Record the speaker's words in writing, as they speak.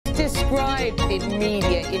describe the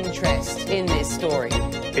media interest in this story?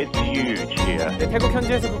 It's huge here. 태국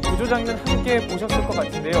현지에서 그 구조 장면 함께 보셨을 것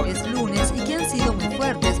같은데요. Es lunes y que han sido muy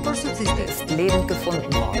fuertes por subsistir. Lebend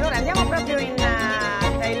gefunden worden. Allora andiamo proprio in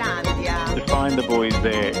Thailandia. To find the boys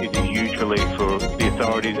there is a huge relief for the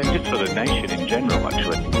authorities and just for the nation in general,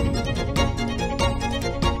 actually.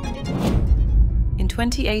 In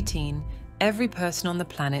 2018, every person on the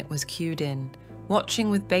planet was queued in, watching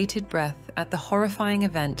with bated breath at the horrifying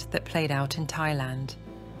event that played out in Thailand.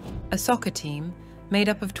 A soccer team, made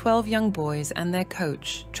up of 12 young boys and their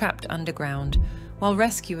coach, trapped underground, while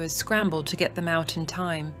rescuers scrambled to get them out in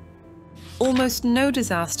time. Almost no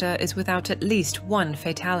disaster is without at least one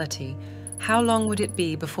fatality. How long would it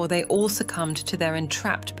be before they all succumbed to their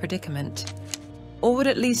entrapped predicament? Or would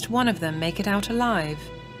at least one of them make it out alive?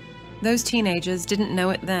 Those teenagers didn't know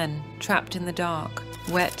it then, trapped in the dark,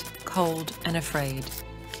 wet, cold, and afraid.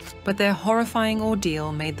 But their horrifying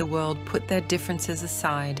ordeal made the world put their differences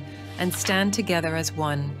aside and stand together as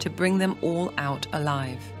one to bring them all out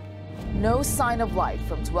alive. No sign of life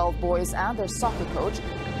from 12 boys and their soccer coach.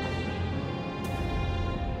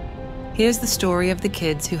 Here's the story of the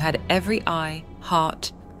kids who had every eye,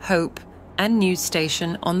 heart, hope, and news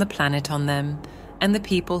station on the planet on them, and the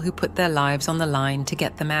people who put their lives on the line to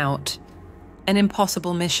get them out. An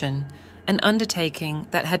impossible mission, an undertaking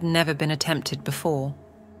that had never been attempted before.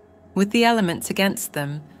 With the elements against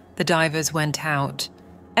them, the divers went out,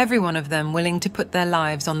 every one of them willing to put their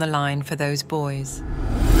lives on the line for those boys.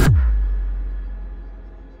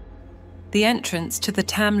 The entrance to the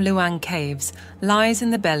Tham Luang caves lies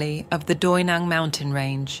in the belly of the Doi Nang mountain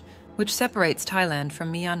range, which separates Thailand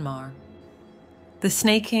from Myanmar. The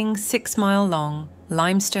snaking, 6-mile-long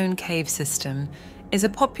limestone cave system is a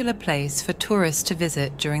popular place for tourists to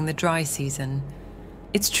visit during the dry season.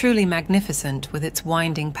 It's truly magnificent with its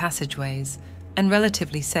winding passageways, and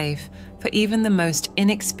relatively safe for even the most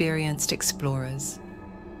inexperienced explorers.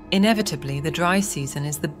 Inevitably, the dry season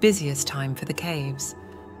is the busiest time for the caves.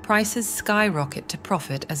 Prices skyrocket to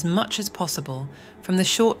profit as much as possible from the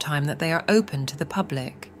short time that they are open to the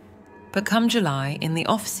public. But come July, in the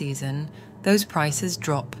off-season, those prices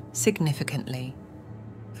drop significantly.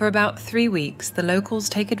 For about 3 weeks, the locals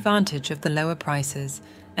take advantage of the lower prices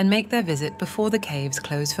and make their visit before the caves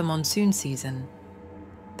close for monsoon season.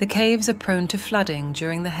 The caves are prone to flooding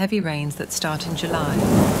during the heavy rains that start in July.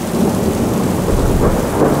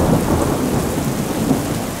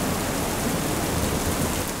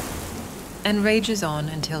 And rages on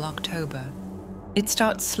until October. It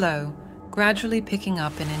starts slow, gradually picking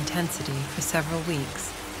up in intensity for several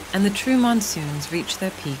weeks, and the true monsoons reach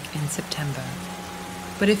their peak in September.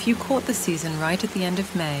 But if you caught the season right at the end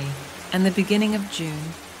of May and the beginning of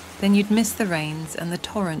June, then you'd miss the rains and the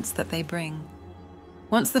torrents that they bring.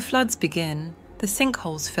 Once the floods begin, the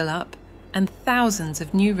sinkholes fill up and thousands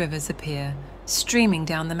of new rivers appear, streaming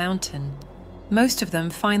down the mountain. Most of them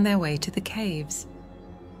find their way to the caves.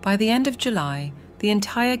 By the end of July, the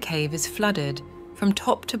entire cave is flooded from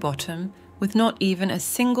top to bottom with not even a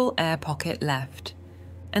single air pocket left.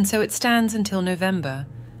 And so it stands until November,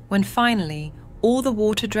 when finally all the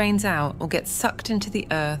water drains out or gets sucked into the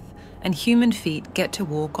earth and human feet get to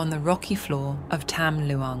walk on the rocky floor of Tham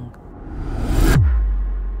Luang.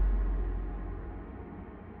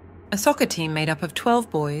 A soccer team made up of 12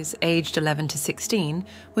 boys, aged 11 to 16,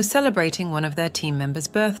 was celebrating one of their team members'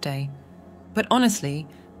 birthday. But honestly,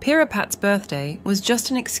 Pirapat's birthday was just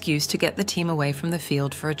an excuse to get the team away from the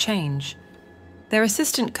field for a change. Their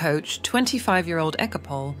assistant coach, 25-year-old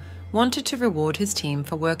Ekapol, wanted to reward his team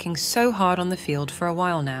for working so hard on the field for a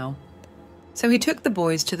while now. So he took the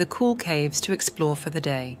boys to the cool caves to explore for the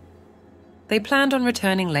day. They planned on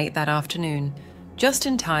returning late that afternoon, just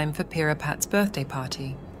in time for Pirapat's birthday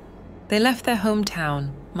party. They left their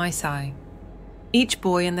hometown, Mai Sai. Each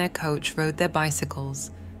boy and their coach rode their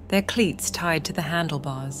bicycles, their cleats tied to the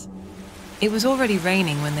handlebars. It was already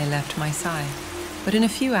raining when they left Mai Sai, but in a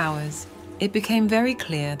few hours, it became very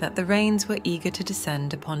clear that the rains were eager to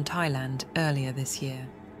descend upon Thailand earlier this year.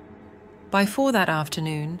 By 4 that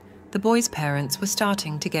afternoon, the boys' parents were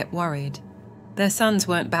starting to get worried. Their sons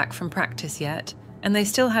weren't back from practice yet, and they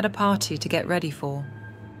still had a party to get ready for.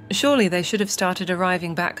 Surely they should have started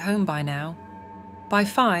arriving back home by now. By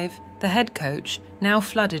 5, the head coach, now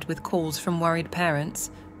flooded with calls from worried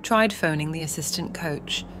parents, tried phoning the assistant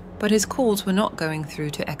coach, but his calls were not going through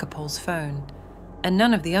to Ekapol's phone, and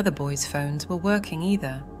none of the other boys' phones were working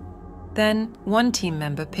either. Then one team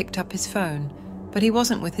member picked up his phone, but he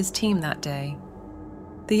wasn't with his team that day.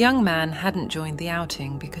 The young man hadn't joined the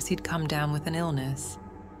outing because he'd come down with an illness.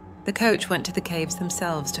 The coach went to the caves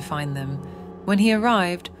themselves to find them. When he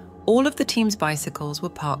arrived, All of the team's bicycles were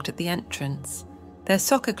parked at the entrance, their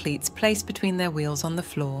soccer cleats placed between their wheels on the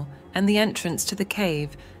floor, and the entrance to the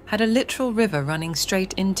cave had a literal river running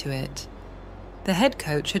straight into it. The head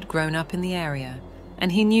coach had grown up in the area,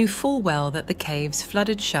 and he knew full well that the caves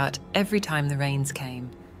flooded shut every time the rains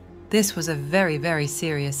came. This was a very, very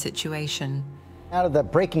serious situation. Out of the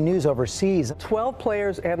breaking news overseas, 12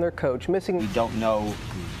 players and their coach missing. We don't know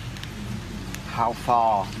how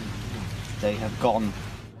far they have gone.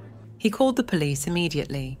 He called the police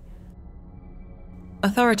immediately.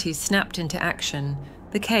 Authorities snapped into action.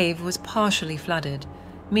 The cave was partially flooded,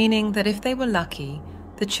 meaning that if they were lucky,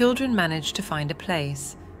 the children managed to find a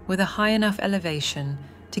place with a high enough elevation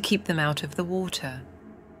to keep them out of the water.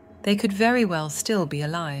 They could very well still be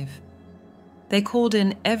alive. They called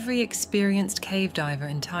in every experienced cave diver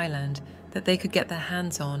in Thailand that they could get their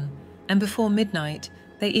hands on, and before midnight,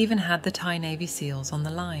 they even had the Thai Navy SEALs on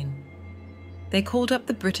the line. They called up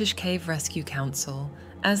the British Cave Rescue Council,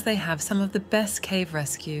 as they have some of the best cave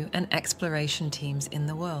rescue and exploration teams in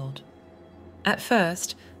the world. At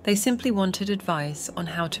first, they simply wanted advice on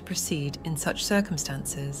how to proceed in such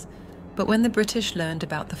circumstances, but when the British learned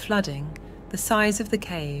about the flooding, the size of the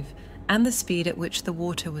cave, and the speed at which the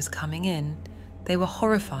water was coming in, they were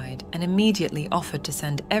horrified and immediately offered to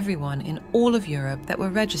send everyone in all of Europe that were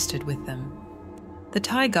registered with them. The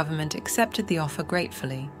Thai government accepted the offer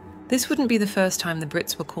gratefully. This wouldn't be the first time the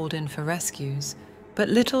Brits were called in for rescues, but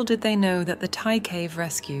little did they know that the Thai cave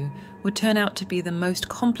rescue would turn out to be the most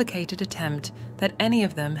complicated attempt that any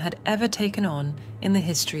of them had ever taken on in the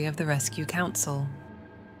history of the Rescue Council.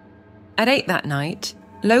 At 8 that night,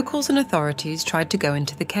 locals and authorities tried to go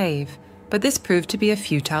into the cave, but this proved to be a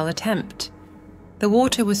futile attempt. The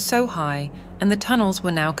water was so high and the tunnels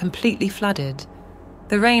were now completely flooded.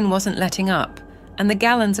 The rain wasn't letting up, and the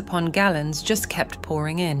gallons upon gallons just kept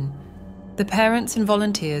pouring in. The parents and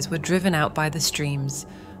volunteers were driven out by the streams,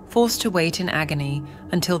 forced to wait in agony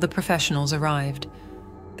until the professionals arrived.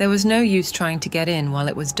 There was no use trying to get in while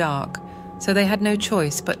it was dark, so they had no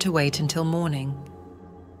choice but to wait until morning.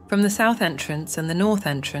 From the south entrance and the north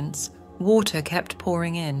entrance, water kept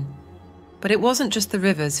pouring in. But it wasn't just the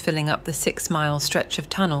rivers filling up the 6-mile stretch of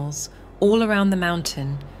tunnels. All around the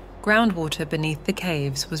mountain, groundwater beneath the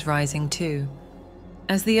caves was rising too.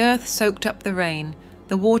 As the earth soaked up the rain,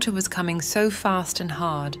 the water was coming so fast and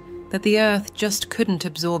hard that the earth just couldn't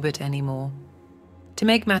absorb it anymore. To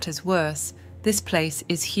make matters worse, this place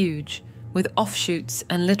is huge, with offshoots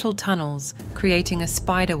and little tunnels creating a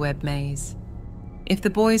spiderweb maze. If the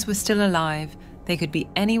boys were still alive, they could be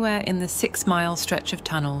anywhere in the 6-mile stretch of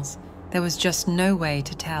tunnels. There was just no way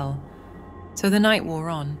to tell. So the night wore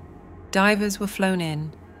on. Divers were flown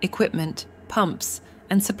in, equipment, pumps,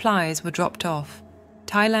 and supplies were dropped off.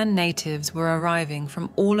 Thailand natives were arriving from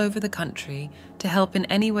all over the country to help in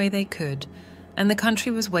any way they could, and the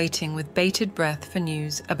country was waiting with bated breath for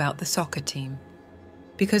news about the soccer team.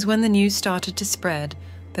 Because when the news started to spread,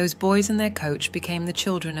 those boys and their coach became the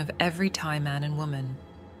children of every Thai man and woman.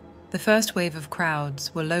 The first wave of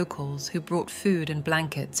crowds were locals who brought food and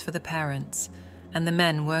blankets for the parents, and the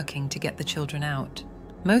men working to get the children out.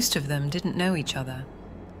 Most of them didn't know each other.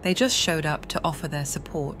 They just showed up to offer their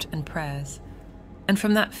support and prayers. And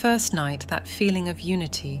from that first night, that feeling of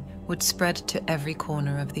unity would spread to every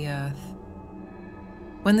corner of the earth.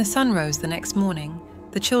 When the sun rose the next morning,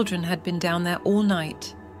 the children had been down there all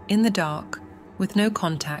night, in the dark, with no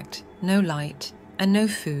contact, no light, and no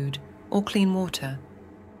food or clean water.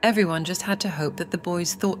 Everyone just had to hope that the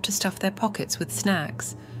boys thought to stuff their pockets with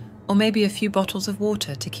snacks, or maybe a few bottles of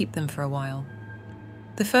water to keep them for a while.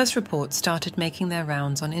 The first reports started making their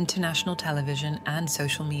rounds on international television and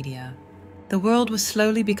social media. The world was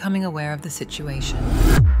slowly becoming aware of the situation.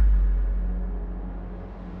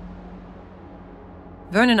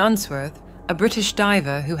 Vernon Unsworth, a British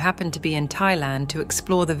diver who happened to be in Thailand to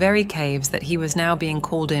explore the very caves that he was now being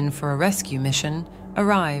called in for a rescue mission,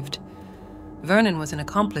 arrived. Vernon was an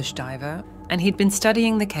accomplished diver, and he'd been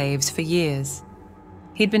studying the caves for years.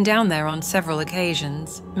 He'd been down there on several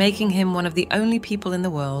occasions, making him one of the only people in the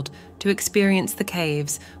world to experience the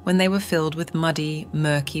caves when they were filled with muddy,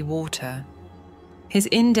 murky water. His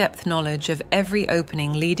in-depth knowledge of every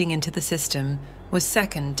opening leading into the system was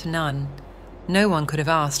second to none. No one could have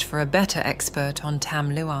asked for a better expert on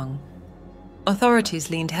Tham Luang. Authorities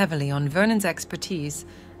leaned heavily on Vernon's expertise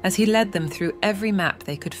as he led them through every map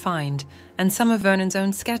they could find and some of Vernon's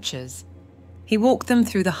own sketches. He walked them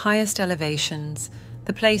through the highest elevations,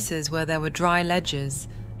 the places where there were dry ledges,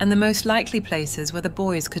 and the most likely places where the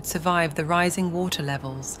boys could survive the rising water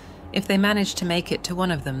levels, if they managed to make it to one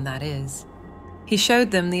of them, that is. He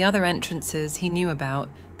showed them the other entrances he knew about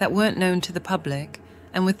that weren't known to the public,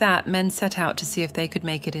 and with that, men set out to see if they could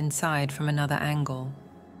make it inside from another angle.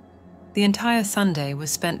 The entire Sunday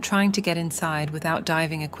was spent trying to get inside without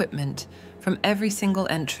diving equipment from every single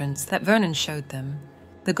entrance that Vernon showed them.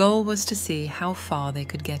 The goal was to see how far they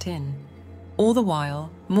could get in. All the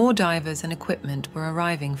while, more divers and equipment were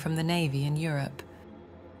arriving from the Navy in Europe.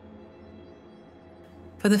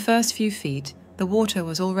 For the first few feet, the water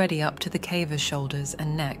was already up to the cavers' shoulders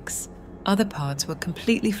and necks. Other parts were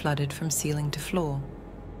completely flooded from ceiling to floor.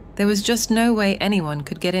 There was just no way anyone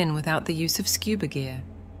could get in without the use of scuba gear.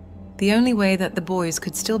 The only way that the boys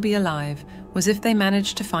could still be alive was if they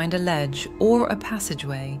managed to find a ledge or a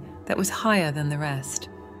passageway that was higher than the rest.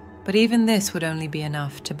 But even this would only be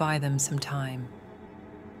enough to buy them some time.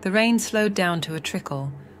 The rain slowed down to a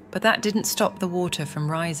trickle, but that didn't stop the water from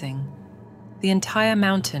rising. The entire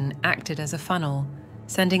mountain acted as a funnel,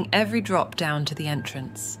 sending every drop down to the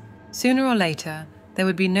entrance. Sooner or later, there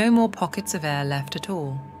would be no more pockets of air left at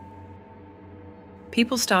all.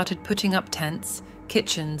 People started putting up tents,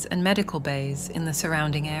 kitchens, and medical bays in the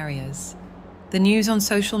surrounding areas. The news on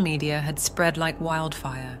social media had spread like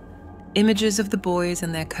wildfire. Images of the boys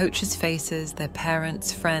and their coaches' faces, their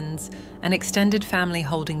parents, friends, and extended family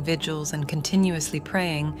holding vigils and continuously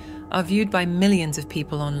praying are viewed by millions of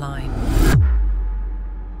people online.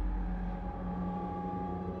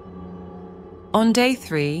 On day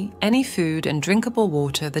 3, any food and drinkable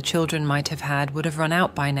water the children might have had would have run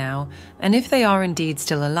out by now, and if they are indeed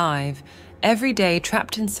still alive, every day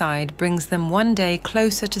trapped inside brings them one day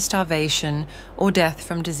closer to starvation or death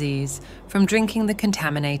from disease from drinking the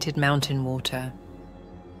contaminated mountain water.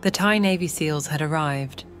 The Thai Navy SEALs had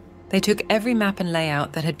arrived. They took every map and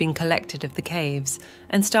layout that had been collected of the caves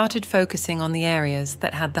and started focusing on the areas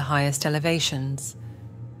that had the highest elevations.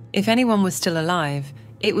 If anyone was still alive,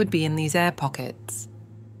 it would be in these air pockets.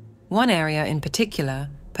 One area in particular,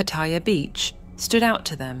 Pattaya Beach, stood out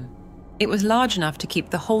to them. It was large enough to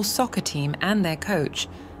keep the whole soccer team and their coach,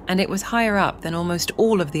 and it was higher up than almost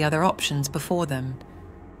all of the other options before them.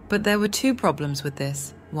 But there were 2 problems with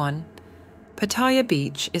this. 1, Pattaya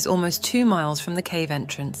Beach is almost 2 miles from the cave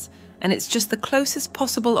entrance, and it's just the closest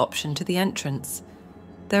possible option to the entrance.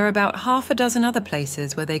 There are about half a dozen other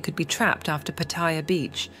places where they could be trapped after Pattaya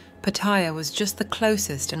Beach. Pattaya was just the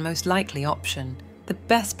closest and most likely option, the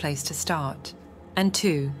best place to start. And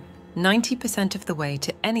 2, 90% of the way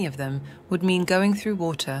to any of them would mean going through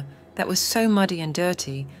water that was so muddy and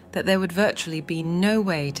dirty that there would virtually be no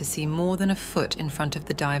way to see more than a foot in front of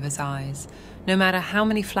the divers' eyes, no matter how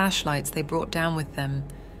many flashlights they brought down with them.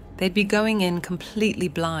 They'd be going in completely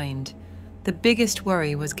blind. The biggest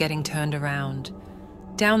worry was getting turned around.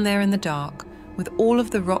 Down there in the dark, with all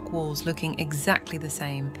of the rock walls looking exactly the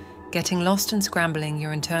same, getting lost and scrambling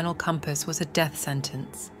your internal compass was a death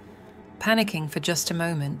sentence. Panicking for just a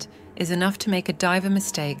moment is enough to make a diver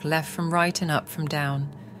mistake left from right and up from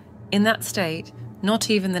down. In that state, not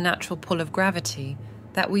even the natural pull of gravity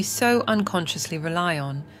that we so unconsciously rely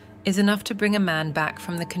on is enough to bring a man back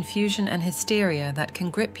from the confusion and hysteria that can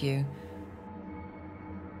grip you.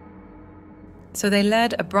 So they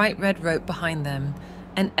led a bright red rope behind them,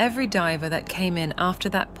 and every diver that came in after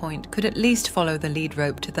that point could at least follow the lead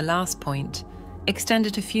rope to the last point, extend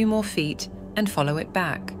it a few more feet, and follow it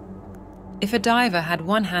back. If a diver had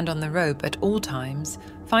one hand on the rope at all times,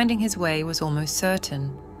 finding his way was almost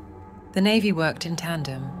certain. The Navy worked in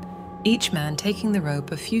tandem, each man taking the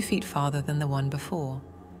rope a few feet farther than the one before.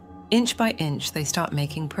 Inch by inch, they start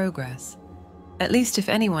making progress. At least if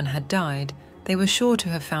anyone had died, they were sure to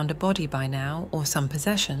have found a body by now, or some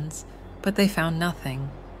possessions, but they found nothing.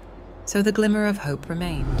 So the glimmer of hope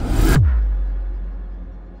remained.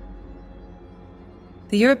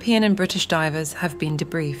 The European and British divers have been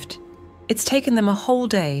debriefed. It's taken them a whole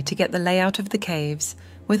day to get the layout of the caves,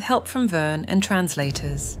 with help from Vern and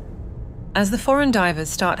translators. As the foreign divers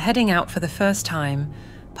start heading out for the first time,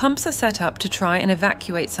 pumps are set up to try and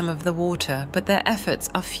evacuate some of the water, but their efforts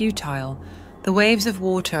are futile. The waves of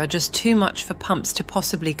water are just too much for pumps to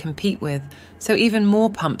possibly compete with, so even more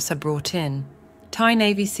pumps are brought in. Thai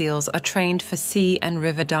Navy SEALs are trained for sea and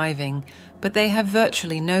river diving, but they have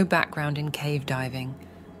virtually no background in cave diving.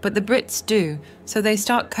 But the Brits do, so they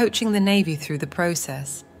start coaching the Navy through the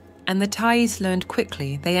process. And the Thais learned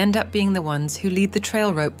quickly they end up being the ones who lead the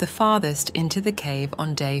trail rope the farthest into the cave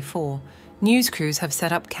on day 4. News crews have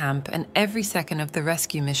set up camp, and every second of the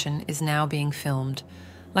rescue mission is now being filmed.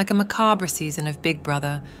 Like a macabre season of Big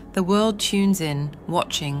Brother, the world tunes in,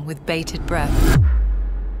 watching with bated breath.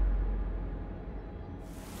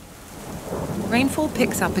 Rainfall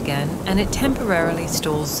picks up again, and it temporarily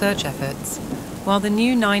stalls search efforts, while the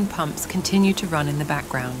new 9 pumps continue to run in the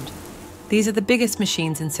background. These are the biggest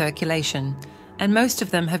machines in circulation, and most of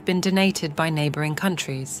them have been donated by neighbouring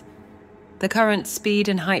countries. The current speed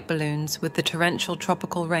and height balloons with the torrential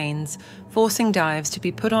tropical rains forcing dives to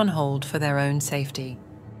be put on hold for their own safety.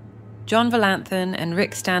 John Valanthan and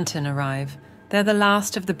Rick Stanton arrive. They're the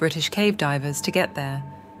last of the British cave divers to get there,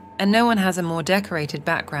 and no one has a more decorated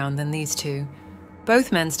background than these two.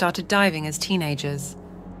 Both men started diving as teenagers.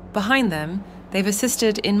 Behind them, they've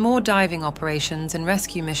assisted in more diving operations and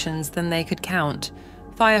rescue missions than they could count: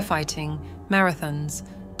 firefighting, marathons,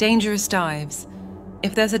 dangerous dives.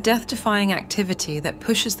 If there's a death-defying activity that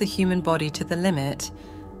pushes the human body to the limit,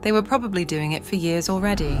 they were probably doing it for years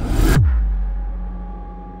already.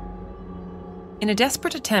 In a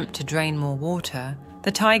desperate attempt to drain more water,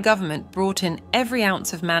 the Thai government brought in every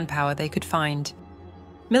ounce of manpower they could find.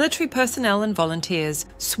 Military personnel and volunteers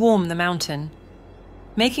swarm the mountain,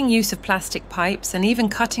 making use of plastic pipes and even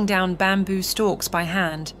cutting down bamboo stalks by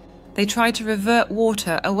hand. They try to divert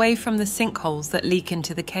water away from the sinkholes that leak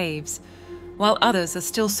into the caves, while others are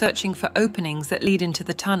still searching for openings that lead into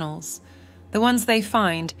the tunnels. The ones they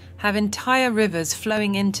find have entire rivers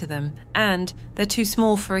flowing into them, and they're too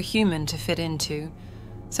small for a human to fit into.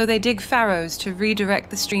 So they dig furrows to redirect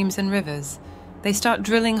the streams and rivers. They start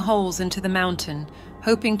drilling holes into the mountain,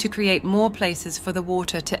 hoping to create more places for the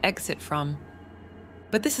water to exit from.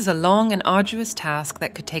 But this is a long and arduous task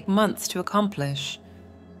that could take months to accomplish.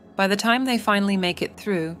 By the time they finally make it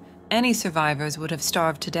through, any survivors would have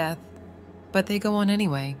starved to death. But they go on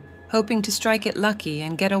anyway, hoping to strike it lucky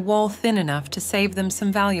and get a wall thin enough to save them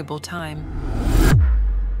some valuable time.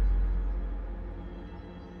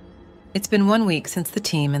 It's been 1 week since the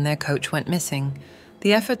team and their coach went missing.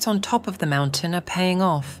 The efforts on top of the mountain are paying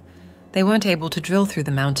off. They weren't able to drill through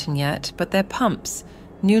the mountain yet, but their pumps,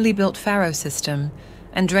 newly built furrow system,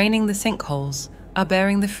 and draining the sinkholes are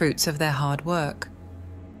bearing the fruits of their hard work.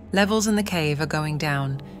 Levels in the cave are going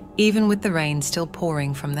down, even with the rain still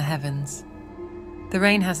pouring from the heavens. The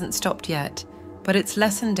rain hasn't stopped yet, but it's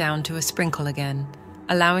lessened down to a sprinkle again,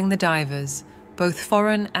 allowing the divers, both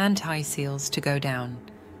foreign and Thai SEALs, to go down.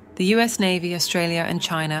 The US Navy, Australia and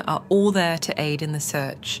China are all there to aid in the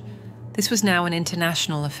search. This was now an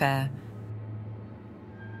international affair.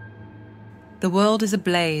 The world is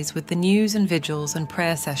ablaze with the news, and vigils and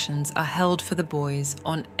prayer sessions are held for the boys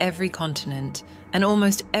on every continent and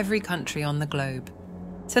almost every country on the globe.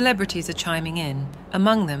 Celebrities are chiming in,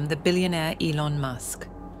 among them the billionaire Elon Musk.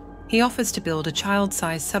 He offers to build a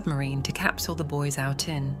child-sized submarine to capsule the boys out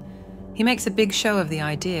in. He makes a big show of the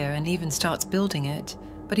idea and even starts building it,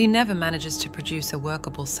 but he never manages to produce a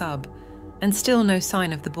workable sub, and still no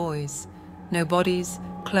sign of the boys. No bodies,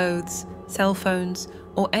 clothes, cell phones,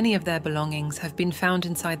 or any of their belongings have been found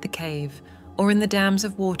inside the cave or in the dams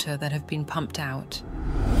of water that have been pumped out.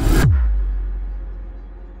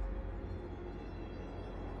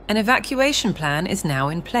 An evacuation plan is now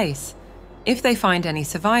in place. If they find any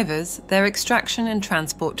survivors, their extraction and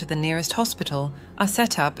transport to the nearest hospital are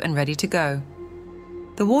set up and ready to go.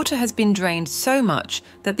 The water has been drained so much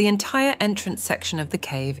that the entire entrance section of the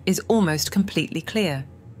cave is almost completely clear.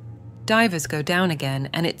 Divers go down again,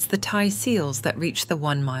 and it's the Thai SEALs that reach the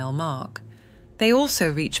 1-mile mark. They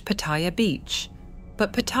also reach Pattaya Beach,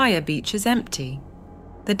 but Pattaya Beach is empty.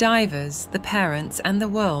 The divers, the parents, and the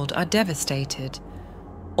world are devastated.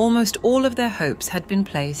 Almost all of their hopes had been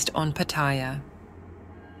placed on Pattaya.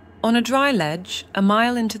 On a dry ledge, a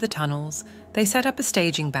mile into the tunnels, they set up a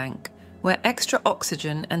staging bank where extra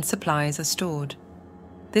oxygen and supplies are stored.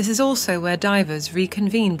 This is also where divers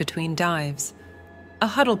reconvene between dives. A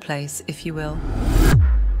huddle place, if you will.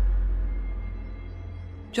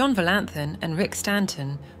 John Valanthan and Rick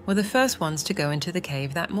Stanton were the first ones to go into the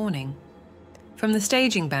cave that morning. From the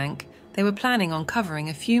staging bank, they were planning on covering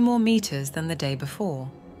a few more meters than the day before.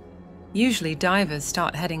 Usually divers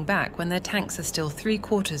start heading back when their tanks are still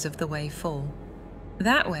 3/4 of the way full.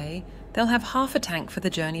 That way, they'll have half a tank for the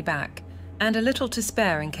journey back, and a little to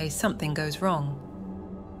spare in case something goes wrong.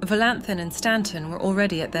 Valanthan and Stanton were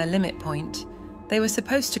already at their limit point. They were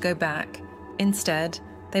supposed to go back. Instead,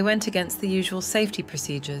 they went against the usual safety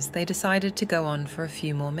procedures. They decided to go on for a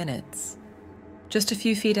few more minutes. Just a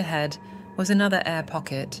few feet ahead was another air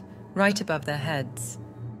pocket, right above their heads.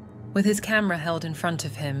 With his camera held in front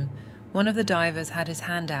of him, one of the divers had his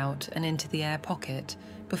hand out and into the air pocket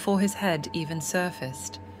before his head even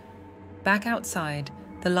surfaced. Back outside,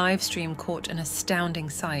 the live stream caught an astounding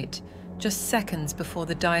sight, just seconds before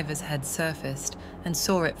the diver's head surfaced and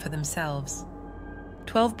saw it for themselves.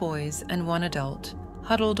 12 boys and 1 adult,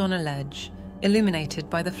 huddled on a ledge, illuminated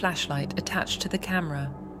by the flashlight attached to the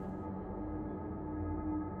camera.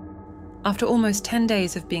 After almost 10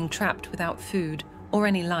 days of being trapped without food or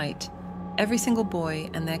any light, every single boy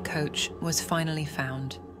and their coach was finally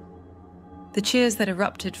found. The cheers that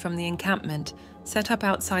erupted from the encampment set up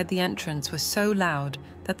outside the entrance were so loud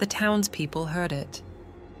that the townspeople heard it.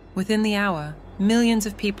 Within the hour, millions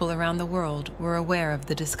of people around the world were aware of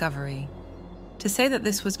the discovery. To say that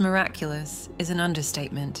this was miraculous is an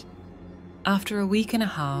understatement. After a week and a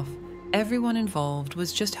half, everyone involved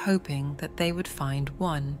was just hoping that they would find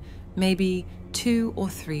one, maybe 2 or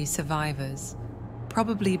 3 survivors,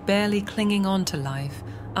 probably barely clinging on to life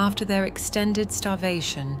after their extended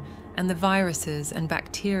starvation and the viruses and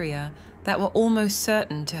bacteria that were almost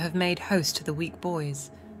certain to have made host to the weak boys.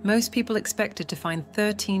 Most people expected to find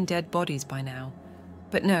 13 dead bodies by now.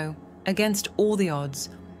 But no, against all the odds,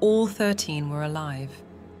 all 13 were alive.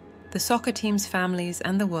 The soccer team's families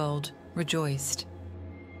and the world rejoiced.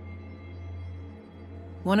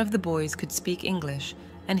 One of the boys could speak English,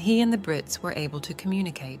 and he and the Brits were able to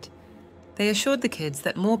communicate. They assured the kids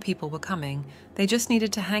that more people were coming, they just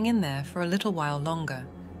needed to hang in there for a little while longer.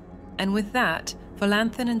 And with that,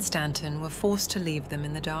 Volanthen and Stanton were forced to leave them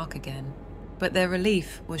in the dark again. But their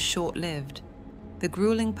relief was short-lived. The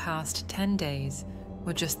grueling past 10 days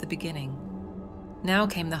were just the beginning. Now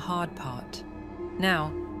came the hard part.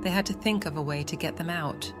 Now they had to think of a way to get them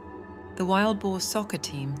out. The Wild Boars soccer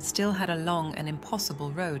team still had a long and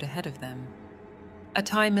impossible road ahead of them. A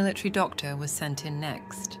Thai military doctor was sent in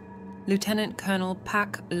next. Lieutenant Colonel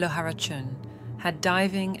Pak Loharachun had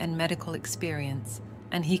diving and medical experience,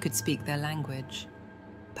 and he could speak their language.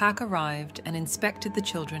 Pak arrived and inspected the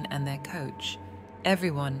children and their coach.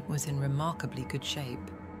 Everyone was in remarkably good shape.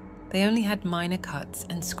 They only had minor cuts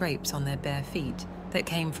and scrapes on their bare feet that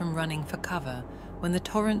came from running for cover when the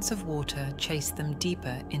torrents of water chased them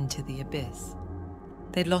deeper into the abyss.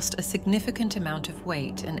 They'd lost a significant amount of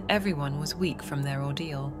weight and everyone was weak from their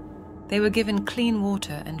ordeal. They were given clean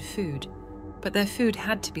water and food, but their food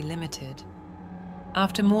had to be limited.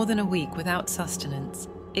 After more than a week without sustenance,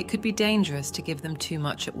 it could be dangerous to give them too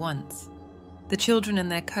much at once. The children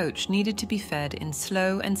and their coach needed to be fed in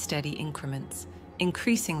slow and steady increments,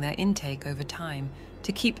 increasing their intake over time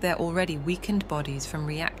to keep their already weakened bodies from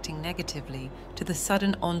reacting negatively to the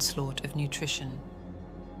sudden onslaught of nutrition.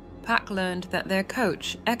 Pak learned that their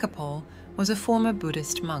coach, Ekapol, was a former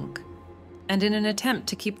Buddhist monk, and in an attempt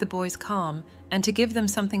to keep the boys calm and to give them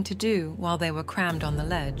something to do while they were crammed on the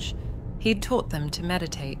ledge, he'd taught them to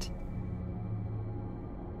meditate.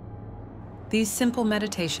 These simple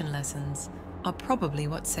meditation lessons are probably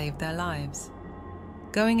what saved their lives.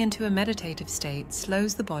 Going into a meditative state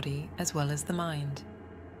slows the body as well as the mind.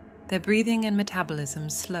 Their breathing and metabolism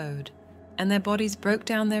slowed, and their bodies broke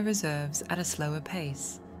down their reserves at a slower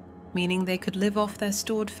pace, meaning they could live off their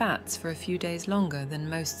stored fats for a few days longer than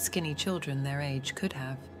most skinny children their age could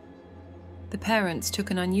have. The parents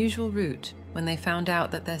took an unusual route when they found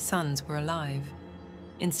out that their sons were alive.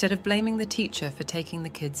 Instead of blaming the teacher for taking the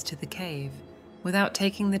kids to the cave, without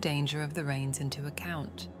taking the danger of the rains into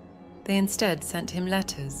account, they instead sent him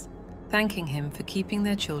letters, thanking him for keeping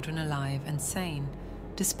their children alive and sane,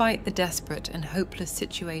 despite the desperate and hopeless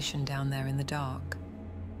situation down there in the dark.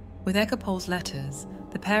 With Ekapol's letters,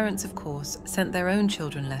 the parents, of course, sent their own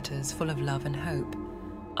children letters full of love and hope.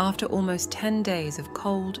 After almost 10 days of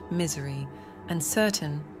cold misery, and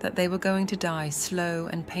certain that they were going to die slow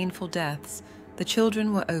and painful deaths, the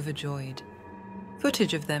children were overjoyed.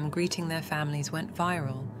 Footage of them greeting their families went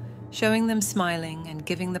viral, showing them smiling and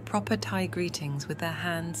giving the proper Thai greetings with their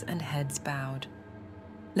hands and heads bowed.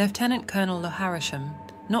 Lieutenant Colonel Loharachun,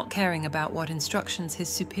 not caring about what instructions his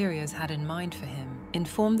superiors had in mind for him,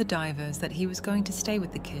 informed the divers that he was going to stay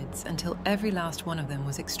with the kids until every last one of them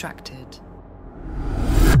was extracted.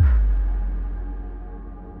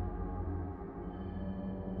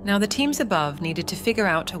 Now the teams above needed to figure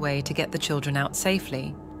out a way to get the children out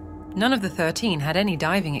safely. None of the 13 had any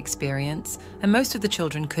diving experience, and most of the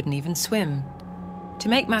children couldn't even swim. To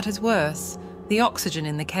make matters worse, the oxygen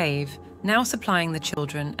in the cave, now supplying the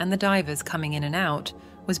children and the divers coming in and out,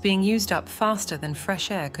 was being used up faster than fresh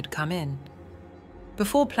air could come in.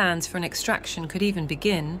 Before plans for an extraction could even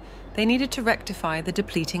begin, they needed to rectify the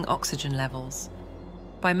depleting oxygen levels.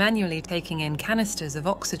 By manually taking in canisters of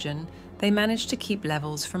oxygen, they managed to keep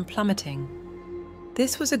levels from plummeting.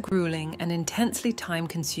 This was a grueling and intensely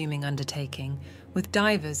time-consuming undertaking, with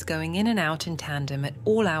divers going in and out in tandem at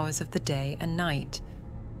all hours of the day and night.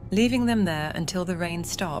 Leaving them there until the rain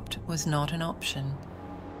stopped was not an option.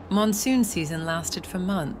 Monsoon season lasted for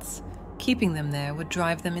months. Keeping them there would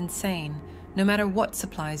drive them insane, no matter what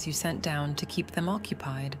supplies you sent down to keep them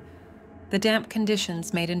occupied. The damp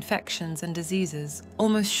conditions made infections and diseases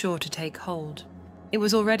almost sure to take hold. It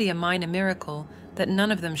was already a minor miracle that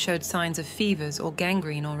none of them showed signs of fevers or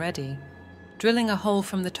gangrene already. Drilling a hole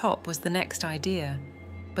from the top was the next idea,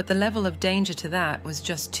 but the level of danger to that was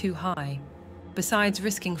just too high. Besides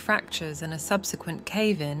risking fractures and a subsequent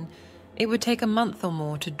cave-in, it would take a month or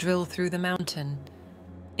more to drill through the mountain.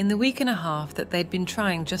 In the week and a half that they'd been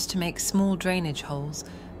trying just to make small drainage holes,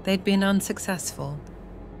 they'd been unsuccessful.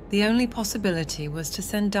 The only possibility was to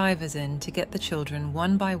send divers in to get the children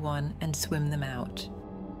one by one and swim them out.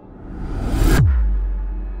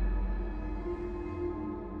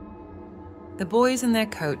 The boys and their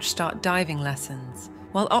coach start diving lessons.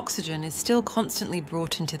 While oxygen is still constantly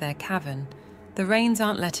brought into their cavern, the rains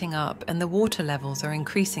aren't letting up and the water levels are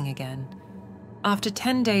increasing again. After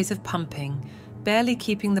 10 days of pumping, barely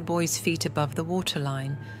keeping the boys' feet above the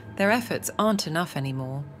waterline, their efforts aren't enough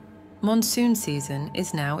anymore. Monsoon season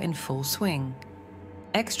is now in full swing.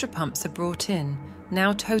 Extra pumps are brought in,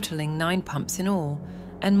 now totaling 9 pumps in all,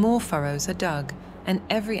 and more furrows are dug, and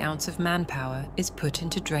every ounce of manpower is put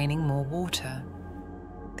into draining more water.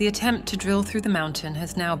 The attempt to drill through the mountain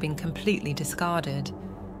has now been completely discarded.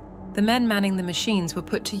 The men manning the machines were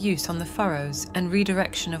put to use on the furrows and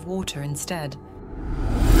redirection of water instead.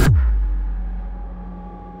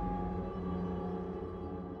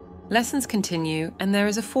 Lessons continue, and there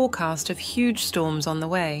is a forecast of huge storms on the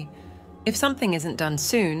way. If something isn't done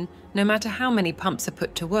soon, no matter how many pumps are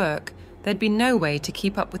put to work, there'd be no way to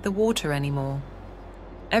keep up with the water anymore.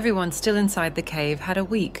 Everyone still inside the cave had a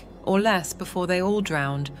week or less before they all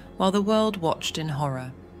drowned, while the world watched in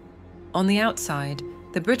horror. On the outside,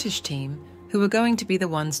 the British team, who were going to be the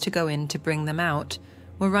ones to go in to bring them out,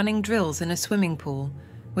 were running drills in a swimming pool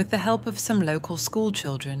with the help of some local school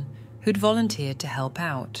children who'd volunteered to help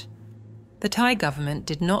out. The Thai government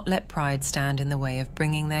did not let pride stand in the way of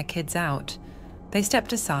bringing their kids out. They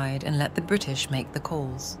stepped aside and let the British make the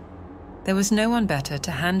calls. There was no one better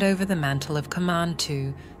to hand over the mantle of command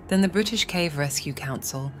to than the British Cave Rescue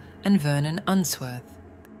Council and Vernon Unsworth.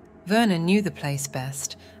 Vernon knew the place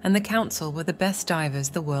best, and the council were the best divers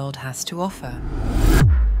the world has to offer.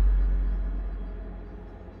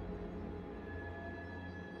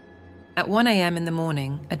 At 1 a.m. in the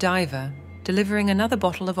morning, a diver, delivering another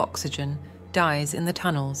bottle of oxygen, dies in the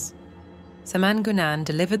tunnels. Saman Gunan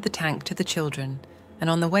delivered the tank to the children, and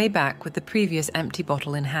on the way back with the previous empty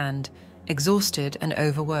bottle in hand, exhausted and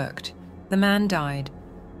overworked, the man died,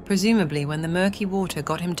 presumably when the murky water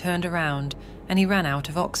got him turned around and he ran out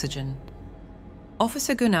of oxygen.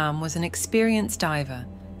 Officer Gunam was an experienced diver,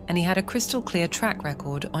 and he had a crystal-clear track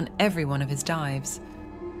record on every one of his dives.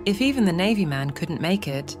 If even the Navy man couldn't make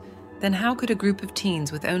it, then how could a group of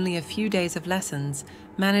teens with only a few days of lessons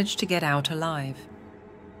manage to get out alive?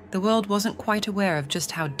 The world wasn't quite aware of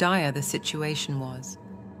just how dire the situation was.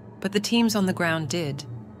 But the teams on the ground did.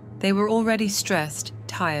 They were already stressed,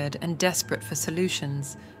 tired, and desperate for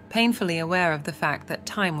solutions, painfully aware of the fact that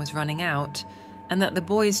time was running out, and that the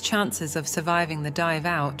boys' chances of surviving the dive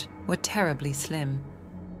out were terribly slim.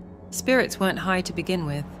 Spirits weren't high to begin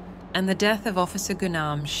with, and the death of Officer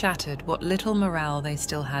Gunam shattered what little morale they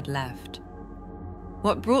still had left.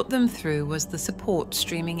 What brought them through was the support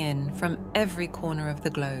streaming in from every corner of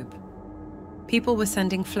the globe. People were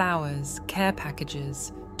sending flowers, care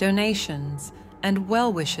packages, donations, and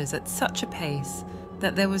well-wishes at such a pace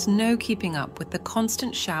that there was no keeping up with the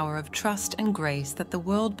constant shower of trust and grace that the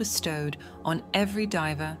world bestowed on every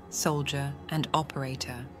diver, soldier, and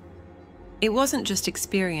operator. It wasn't just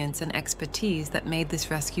experience and expertise that made this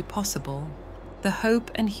rescue possible. The hope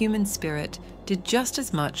and human spirit did just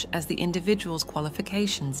as much as the individual's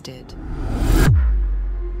qualifications did.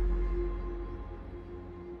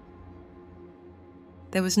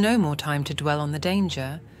 There was no more time to dwell on the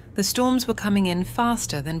danger. The storms were coming in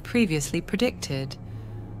faster than previously predicted.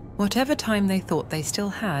 Whatever time they thought they still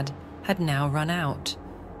had now run out.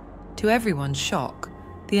 To everyone's shock,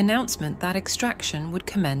 the announcement that extraction would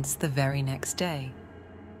commence the very next day.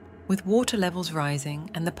 With water levels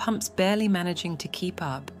rising and the pumps barely managing to keep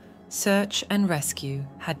up, search and rescue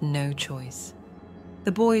had no choice.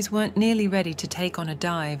 The boys weren't nearly ready to take on a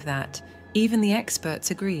dive that, even the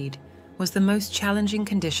experts agreed, was the most challenging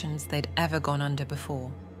conditions they'd ever gone under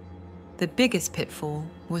before. The biggest pitfall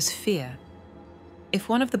was fear. If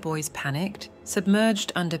one of the boys panicked,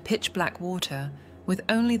 submerged under pitch-black water, with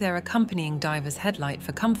only their accompanying diver's headlight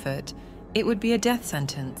for comfort, it would be a death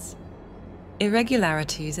sentence.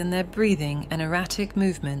 Irregularities in their breathing and erratic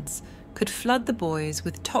movements could flood the boys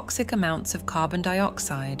with toxic amounts of carbon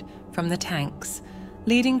dioxide from the tanks,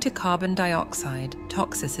 leading to carbon dioxide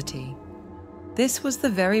toxicity. This was the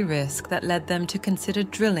very risk that led them to consider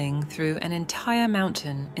drilling through an entire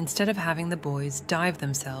mountain instead of having the boys dive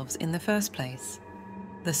themselves in the first place.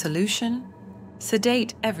 The solution?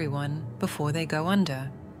 Sedate everyone before they go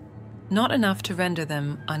under. Not enough to render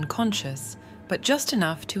them unconscious, but just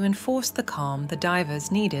enough to enforce the calm the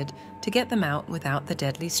divers needed to get them out without the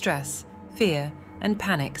deadly stress, fear, and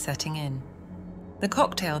panic setting in. The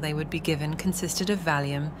cocktail they would be given consisted of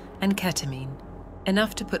Valium and ketamine,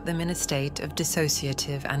 enough to put them in a state of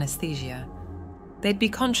dissociative anesthesia. They'd be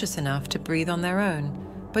conscious enough to breathe on their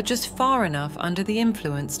own, but just far enough under the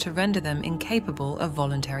influence to render them incapable of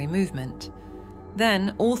voluntary movement.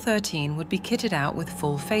 Then all 13 would be kitted out with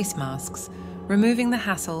full face masks, removing the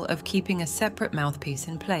hassle of keeping a separate mouthpiece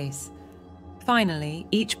in place. Finally,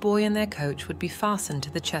 each boy and their coach would be fastened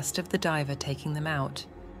to the chest of the diver taking them out.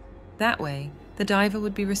 That way, the diver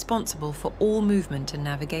would be responsible for all movement and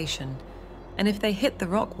navigation, and if they hit the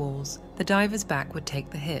rock walls, the diver's back would take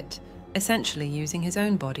the hit, essentially using his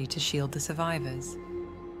own body to shield the survivors.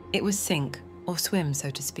 It was sink or swim, so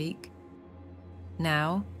to speak.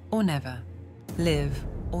 Now or never. Live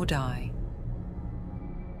or die.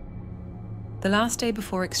 The last day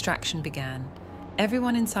before extraction began,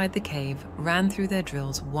 everyone inside the cave ran through their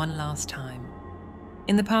drills one last time.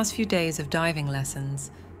 In the past few days of diving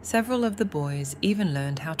lessons, several of the boys even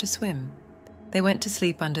learned how to swim. They went to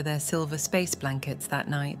sleep under their silver space blankets that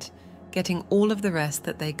night, getting all of the rest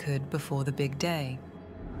that they could before the big day.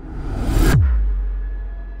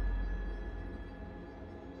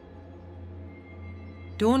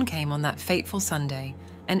 Dawn came on that fateful Sunday,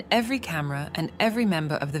 and every camera and every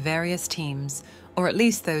member of the various teams, or at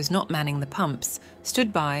least those not manning the pumps,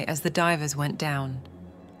 stood by as the divers went down,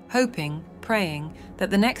 hoping, praying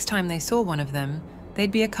that the next time they saw one of them,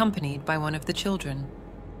 they'd be accompanied by one of the children.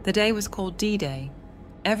 The day was called D-Day.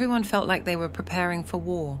 Everyone felt like they were preparing for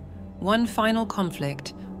war, one final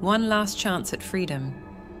conflict, one last chance at freedom,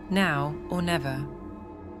 now or never.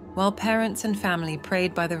 While parents and family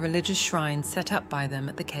prayed by the religious shrines set up by them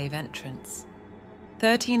at the cave entrance.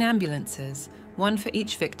 13 ambulances, one for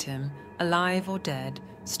each victim, alive or dead,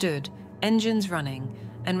 stood, engines running,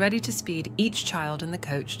 and ready to speed each child and the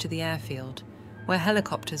coach to the airfield, where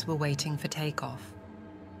helicopters were waiting for takeoff.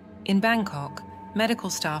 In Bangkok, medical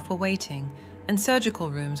staff were waiting, and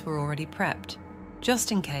surgical rooms were already prepped,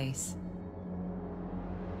 just in case.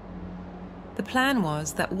 The plan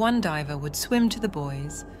was that one diver would swim to the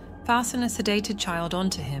boys, fasten a sedated child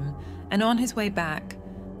onto him, and on his way back,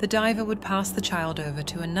 the diver would pass the child over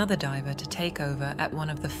to another diver to take over at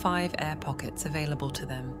one of the 5 air pockets available to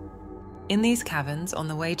them. In these caverns, on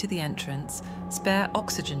the way to the entrance, spare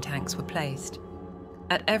oxygen tanks were placed.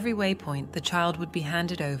 At every waypoint, the child would be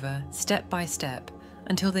handed over, step by step,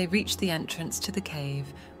 until they reached the entrance to the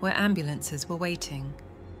cave where ambulances were waiting.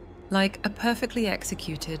 Like a perfectly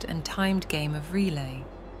executed and timed game of relay.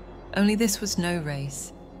 Only this was no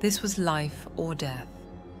race. This was life or death.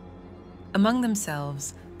 Among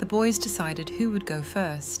themselves, the boys decided who would go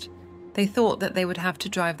first. They thought that they would have to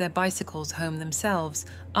drive their bicycles home themselves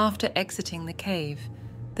after exiting the cave.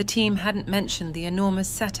 The team hadn't mentioned the enormous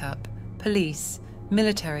setup, police,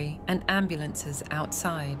 military, and ambulances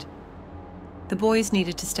outside. The boys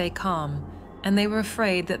needed to stay calm, and they were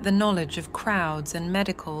afraid that the knowledge of crowds and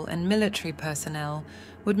medical and military personnel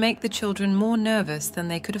would make the children more nervous than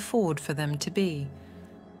they could afford for them to be.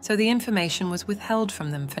 So the information was withheld from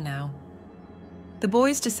them for now. The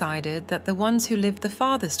boys decided that the ones who lived the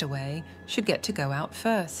farthest away should get to go out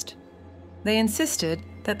first. They insisted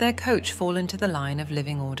that their coach fall into the line of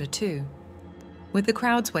living order too. With the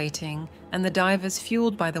crowds waiting and the divers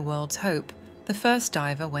fueled by the world's hope, the first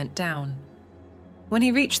diver went down. When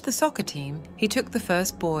he reached the soccer team, he took the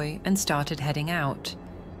first boy and started heading out.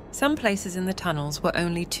 Some places in the tunnels were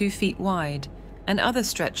only 2 feet wide, and other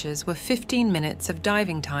stretches were 15 minutes of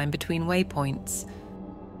diving time between waypoints.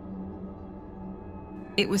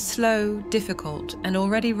 It was slow, difficult, and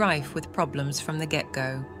already rife with problems from the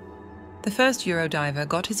get-go. The first Eurodiver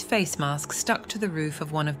got his face mask stuck to the roof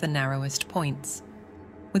of one of the narrowest points.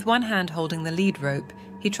 With one hand holding the lead rope,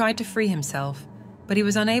 he tried to free himself, but he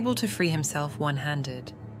was unable to free himself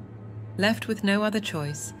one-handed. Left with no other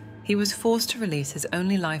choice, he was forced to release his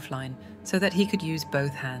only lifeline so that he could use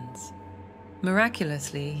both hands.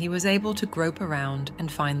 Miraculously, he was able to grope around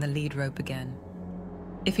and find the lead rope again.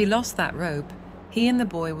 If he lost that rope, he and the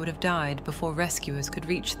boy would have died before rescuers could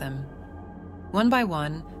reach them. One by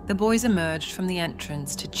one, the boys emerged from the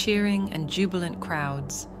entrance to cheering and jubilant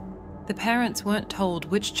crowds. The parents weren't told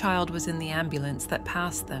which child was in the ambulance that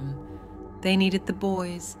passed them. They needed the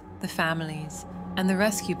boys, the families, and the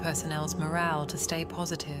rescue personnel's morale to stay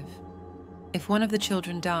positive. If one of the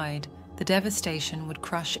children died, the devastation would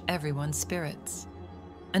crush everyone's spirits.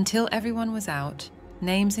 Until everyone was out,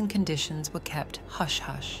 names and conditions were kept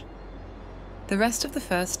hush-hush. The rest of the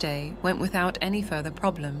first day went without any further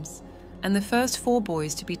problems, and the first 4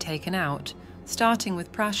 boys to be taken out, starting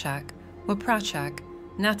with Prashak, were Prachak,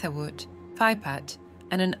 Nathawut, Phaipat,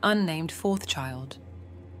 and an unnamed 4th child.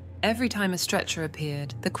 Every time a stretcher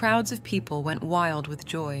appeared, the crowds of people went wild with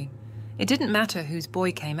joy. It didn't matter whose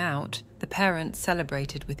boy came out, the parents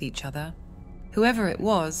celebrated with each other. Whoever it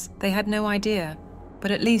was, they had no idea,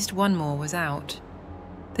 but at least one more was out.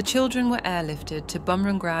 The children were airlifted to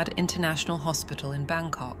Bumrungrad International Hospital in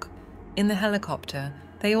Bangkok. In the helicopter,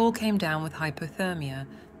 they all came down with hypothermia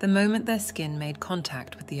the moment their skin made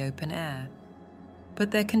contact with the open air.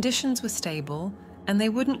 But their conditions were stable, and they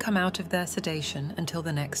wouldn't come out of their sedation until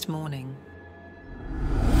the next morning.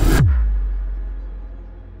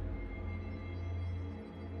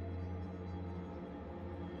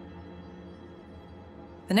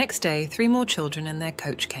 The next day, 3 more children and their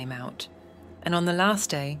coach came out, and on the last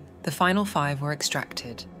day, the final 5 were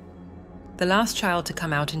extracted. The last child to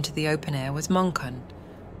come out into the open air was Mongkon.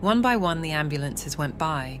 One by one, the ambulances went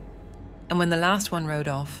by, and when the last one rode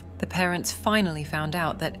off, the parents finally found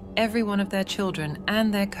out that every one of their children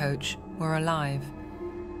and their coach were alive.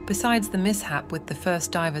 Besides the mishap with the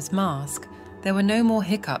first diver's mask, there were no more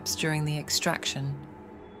hiccups during the extraction.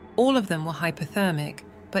 All of them were hypothermic,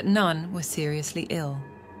 but none were seriously ill.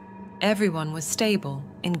 Everyone was stable,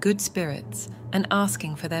 in good spirits, and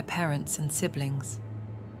asking for their parents and siblings.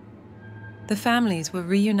 The families were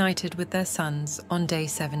reunited with their sons on day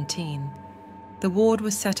 17. The ward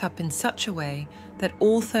was set up in such a way that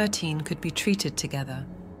all 13 could be treated together,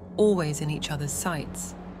 always in each other's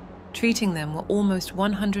sights. Treating them were almost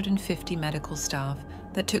 150 medical staff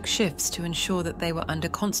that took shifts to ensure that they were under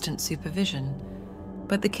constant supervision.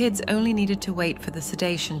 But the kids only needed to wait for the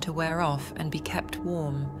sedation to wear off and be kept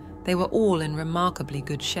warm. They were all in remarkably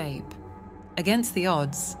good shape. Against the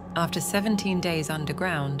odds, after 17 days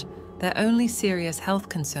underground, their only serious health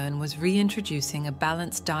concern was reintroducing a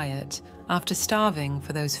balanced diet after starving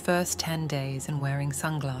for those first 10 days and wearing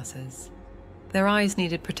sunglasses. Their eyes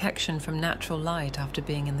needed protection from natural light after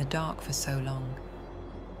being in the dark for so long.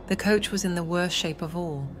 The coach was in the worst shape of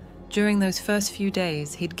all. During those first few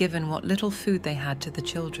days, he'd given what little food they had to the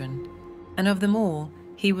children. And of them all,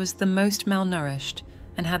 he was the most malnourished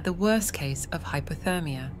and had the worst case of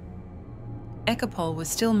hypothermia. Ekapol was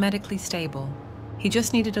still medically stable. He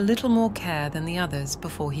just needed a little more care than the others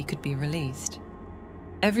before he could be released.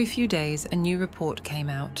 Every few days, a new report came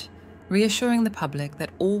out, reassuring the public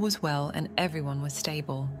that all was well and everyone was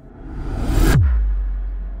stable.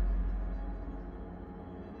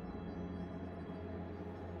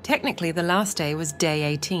 Technically, the last day was day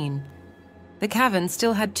 18. The cavern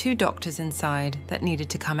still had 2 doctors inside that needed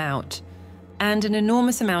to come out, and an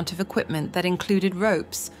enormous amount of equipment that included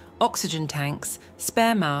ropes, oxygen tanks,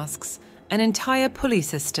 spare masks, an entire pulley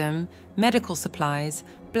system, medical supplies,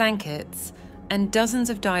 blankets, and dozens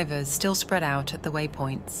of divers still spread out at the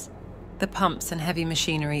waypoints. The pumps and heavy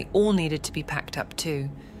machinery all needed to be packed up too.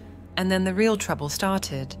 And then the real trouble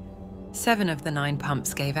started. 7 of the 9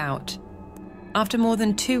 pumps gave out. After more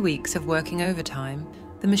than 2 weeks of working overtime,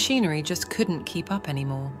 the machinery just couldn't keep up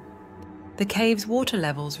anymore. The cave's water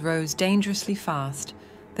levels rose dangerously fast,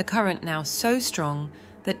 the current now so strong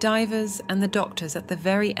that divers and the doctors at the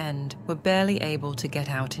very end were barely able to get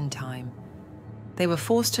out in time. They were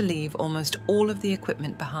forced to leave almost all of the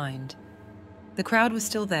equipment behind. The crowd was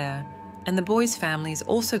still there, and the boys' families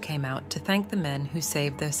also came out to thank the men who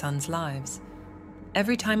saved their sons' lives.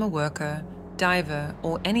 Every time a worker, diver,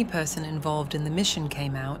 or any person involved in the mission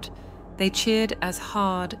came out, they cheered as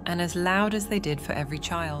hard and as loud as they did for every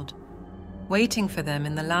child. Waiting for them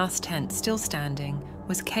in the last tent still standing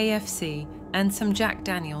was KFC and some Jack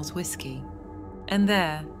Daniels whiskey. And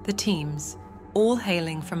there, the teams, all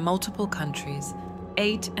hailing from multiple countries,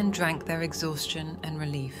 ate and drank their exhaustion and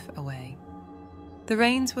relief away. The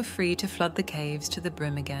rains were free to flood the caves to the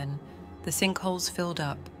brim again, the sinkholes filled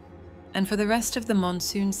up, and for the rest of the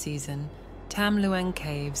monsoon season, Tham Luang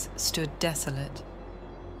caves stood desolate.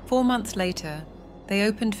 4 months later, they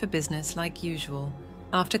opened for business like usual,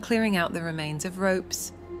 after clearing out the remains of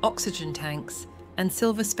ropes, oxygen tanks, and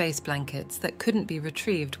silver space blankets that couldn't be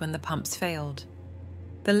retrieved when the pumps failed.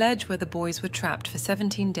 The ledge where the boys were trapped for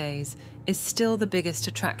 17 days is still the biggest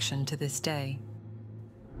attraction to this day.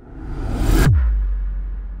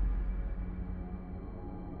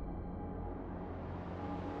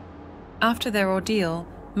 After their ordeal,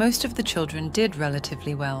 most of the children did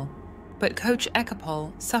relatively well, but Coach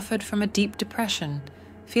Ekapol suffered from a deep depression,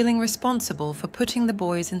 feeling responsible for putting the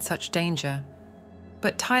boys in such danger.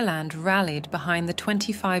 But Thailand rallied behind the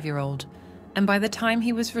 25-year-old, and by the time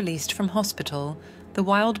he was released from hospital, the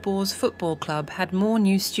Wild Boars Football Club had more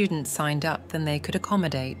new students signed up than they could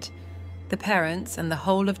accommodate. The parents and the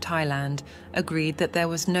whole of Thailand agreed that there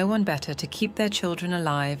was no one better to keep their children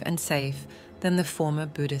alive and safe than the former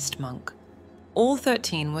Buddhist monk. All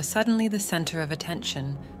 13 were suddenly the center of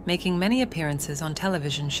attention, making many appearances on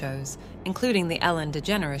television shows, including the Ellen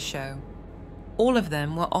DeGeneres Show. All of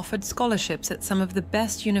them were offered scholarships at some of the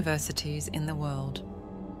best universities in the world.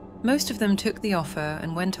 Most of them took the offer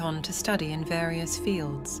and went on to study in various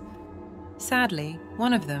fields. Sadly,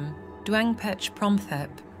 one of them, Duangpech Promthep,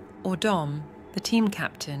 or Dom, the team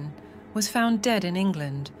captain, was found dead in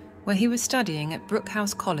England, where he was studying at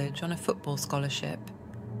Brookhouse College on a football scholarship.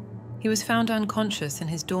 He was found unconscious in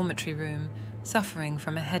his dormitory room, suffering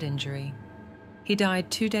from a head injury. He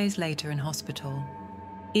died 2 days later in hospital.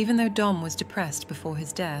 Even though Dom was depressed before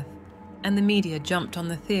his death, and the media jumped on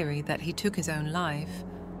the theory that he took his own life,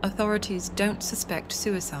 authorities don't suspect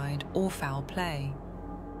suicide or foul play.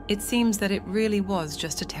 It seems that it really was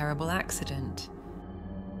just a terrible accident.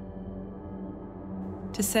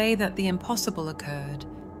 To say that the impossible occurred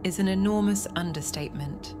is an enormous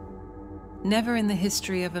understatement. Never in the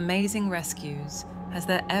history of amazing rescues has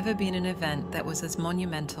there ever been an event that was as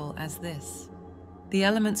monumental as this. The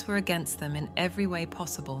elements were against them in every way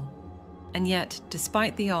possible, and yet,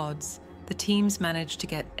 despite the odds, the teams managed to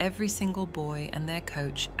get every single boy and their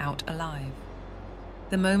coach out alive.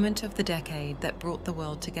 The moment of the decade that brought the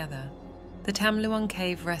world together, the Tham Luang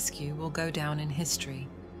Cave rescue will go down in history.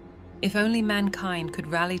 If only mankind could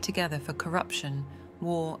rally together for corruption,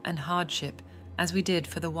 war, and hardship, as we did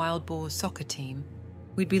for the Wild Boars soccer team,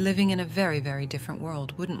 we'd be living in a very, very different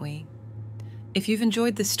world, wouldn't we? If you've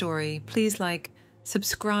enjoyed this story, please like,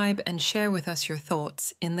 subscribe, and share with us your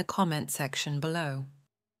thoughts in the comment section below.